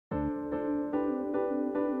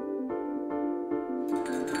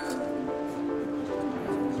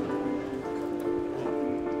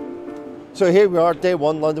So here we are, day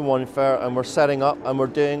one, London Wine Fair, and we're setting up and we're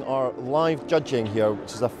doing our live judging here,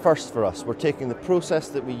 which is a first for us. We're taking the process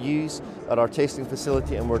that we use at our tasting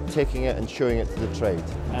facility and we're taking it and showing it to the trade.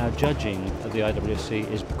 Our judging at the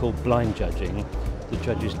IWSC is called blind judging. The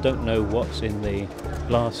judges don't know what's in the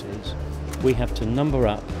glasses. We have to number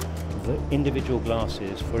up the individual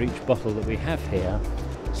glasses for each bottle that we have here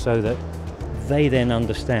so that they then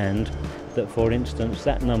understand that, for instance,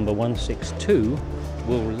 that number 162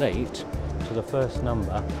 will relate to the first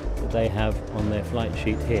number that they have on their flight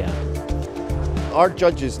sheet here. Our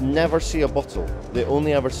judges never see a bottle. They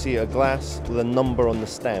only ever see a glass with a number on the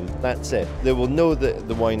stem. That's it. They will know that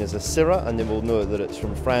the wine is a Syrah and they will know that it's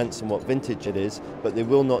from France and what vintage it is, but they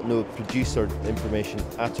will not know producer information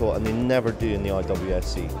at all, and they never do in the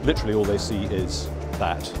IWSC. Literally all they see is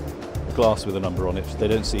that, a glass with a number on it. They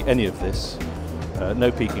don't see any of this.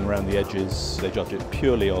 No peeking around the edges. They judge it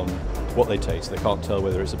purely on what they taste. They can't tell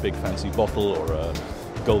whether it's a big fancy bottle or a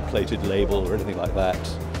gold-plated label or anything like that.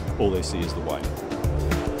 All they see is the wine.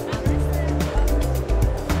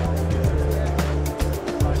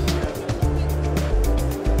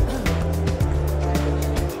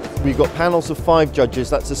 We've got panels of 5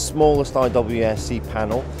 judges. That's the smallest IWSC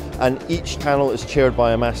panel, and each panel is chaired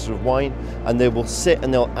by a master of wine, and they will sit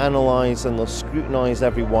and they'll analyse and they'll scrutinise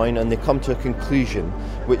every wine, and they come to a conclusion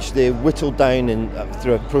which they whittle down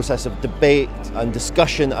through a process of debate and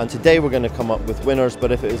discussion. And today we're going to come up with winners,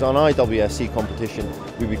 but if it was on IWSC competition,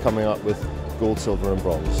 we'd be coming up with gold, silver and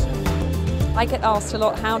bronze. I get asked a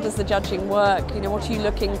lot, how does the judging work? You know, what are you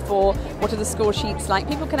looking for? What are the score sheets like?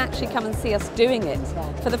 People can actually come and see us doing it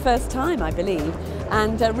for the first time, I believe,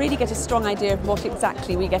 and really get a strong idea of what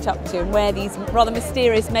exactly we get up to and where these rather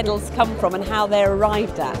mysterious medals come from and how they're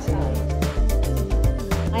arrived at.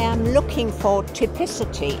 I am looking for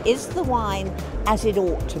typicity. Is the wine as it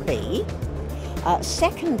ought to be?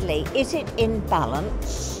 Secondly, is it in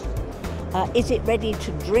balance? Is it ready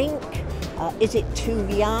to drink? Is it too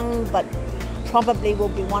young but probably will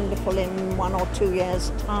be wonderful in 1 or 2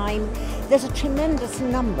 years' time? There's a tremendous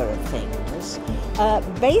number of things.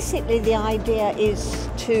 Basically the idea is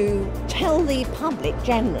to tell the public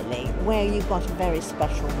generally where you've got a very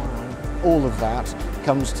special wine. All of that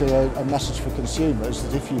comes to a message for consumers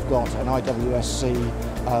that if you've got an IWSC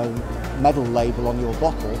medal label on your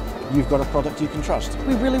bottle, you've got a product you can trust.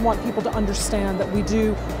 We really want people to understand that we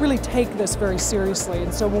do really take this very seriously,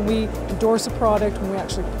 and so when we endorse a product, when we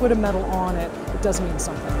actually put a medal on it, it does mean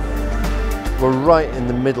something. We're right in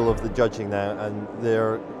the middle of the judging now, and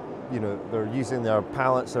they're using their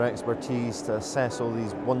palates, their expertise to assess all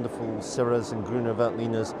these wonderful Syrahs and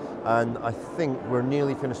Gruner-Veltliners, and I think we're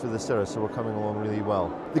nearly finished with the Syrah, so we're coming along really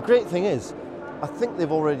well. The great thing is, I think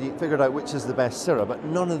they've already figured out which is the best Syrah, but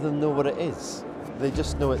none of them know what it is. They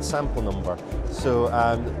just know its sample number. So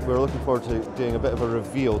we're looking forward to doing a bit of a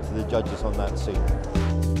reveal to the judges on that soon.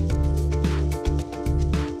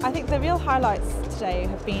 I think the real highlights today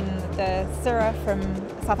have been the Syrah from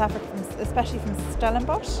South Africa, especially from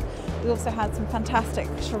Stellenbosch. We also had some fantastic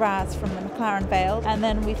Syrahs from the McLaren Vale, and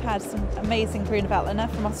then we've had some amazing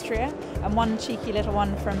Gruner-Veltliner from Austria, and one cheeky little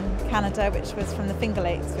one from Canada, which was from the Finger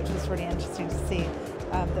Lakes, which was really interesting to see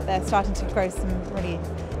that they're starting to grow some really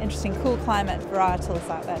interesting cool climate varietals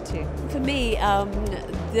out there too. For me,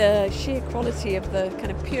 the sheer quality of the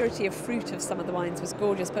kind of purity of fruit of some of the wines was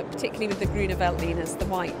gorgeous, but particularly with the Gruner-Veltliners, the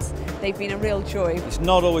whites, they've been a real joy. It's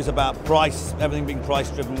not always about price, everything being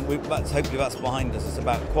price driven. Hopefully that's behind us. It's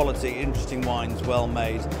about quality, interesting wines, well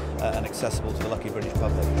made and accessible to the lucky British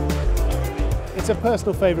public. It's a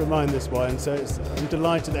personal favourite of mine, this wine, so I'm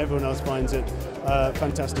delighted that everyone else finds it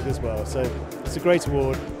fantastic as well. So it's a great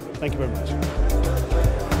award. Thank you very much.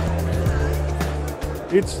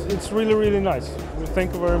 It's really, really nice.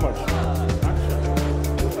 Thank you very much.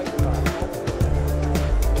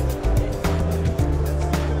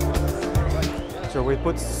 So we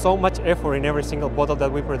put so much effort in every single bottle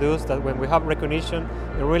that we produce that when we have recognition,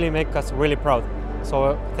 it really makes us really proud.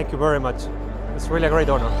 So thank you very much. It's really a great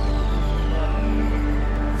honor.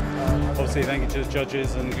 Obviously, thank you to the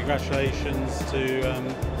judges and congratulations to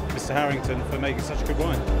Mr. Harrington for making such good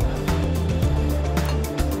wine.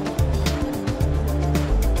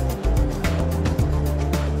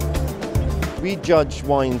 We judge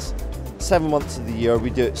wines 7 months of the year.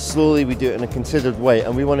 We do it slowly, we do it in a considered way,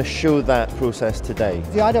 and we want to show that process today.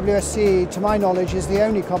 The IWSC, to my knowledge, is the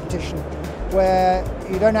only competition where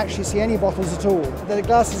you don't actually see any bottles at all. The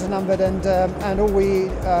glasses are numbered, and all we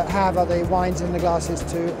have are the wines in the glasses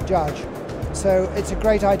to judge. So it's a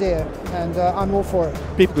great idea, and I'm all for it.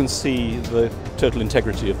 People can see the total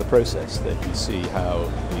integrity of the process. They can see how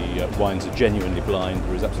the wines are genuinely blind.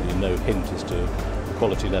 There is absolutely no hint as to the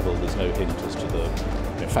quality level. There's no hint as to the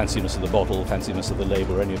fanciness of the bottle, fanciness of the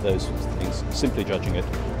label, or any of those sorts of things. Simply judging it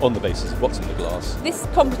on the basis of what's in the glass. This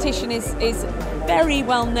competition is very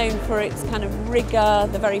well known for its kind of rigour,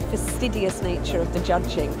 the very fastidious nature of the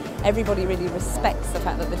judging. Everybody really respects the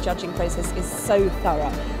fact that the judging process is so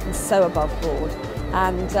thorough and so above board.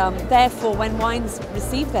 And therefore, when wines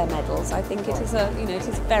receive their medals, I think it is it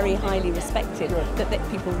is very highly respected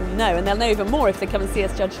that people know, and they'll know even more if they come and see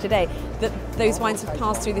us judge today, that those wines have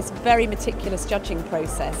passed through this very meticulous judging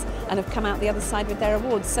process and have come out the other side with their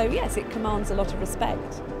awards. So yes, it commands a lot of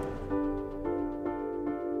respect.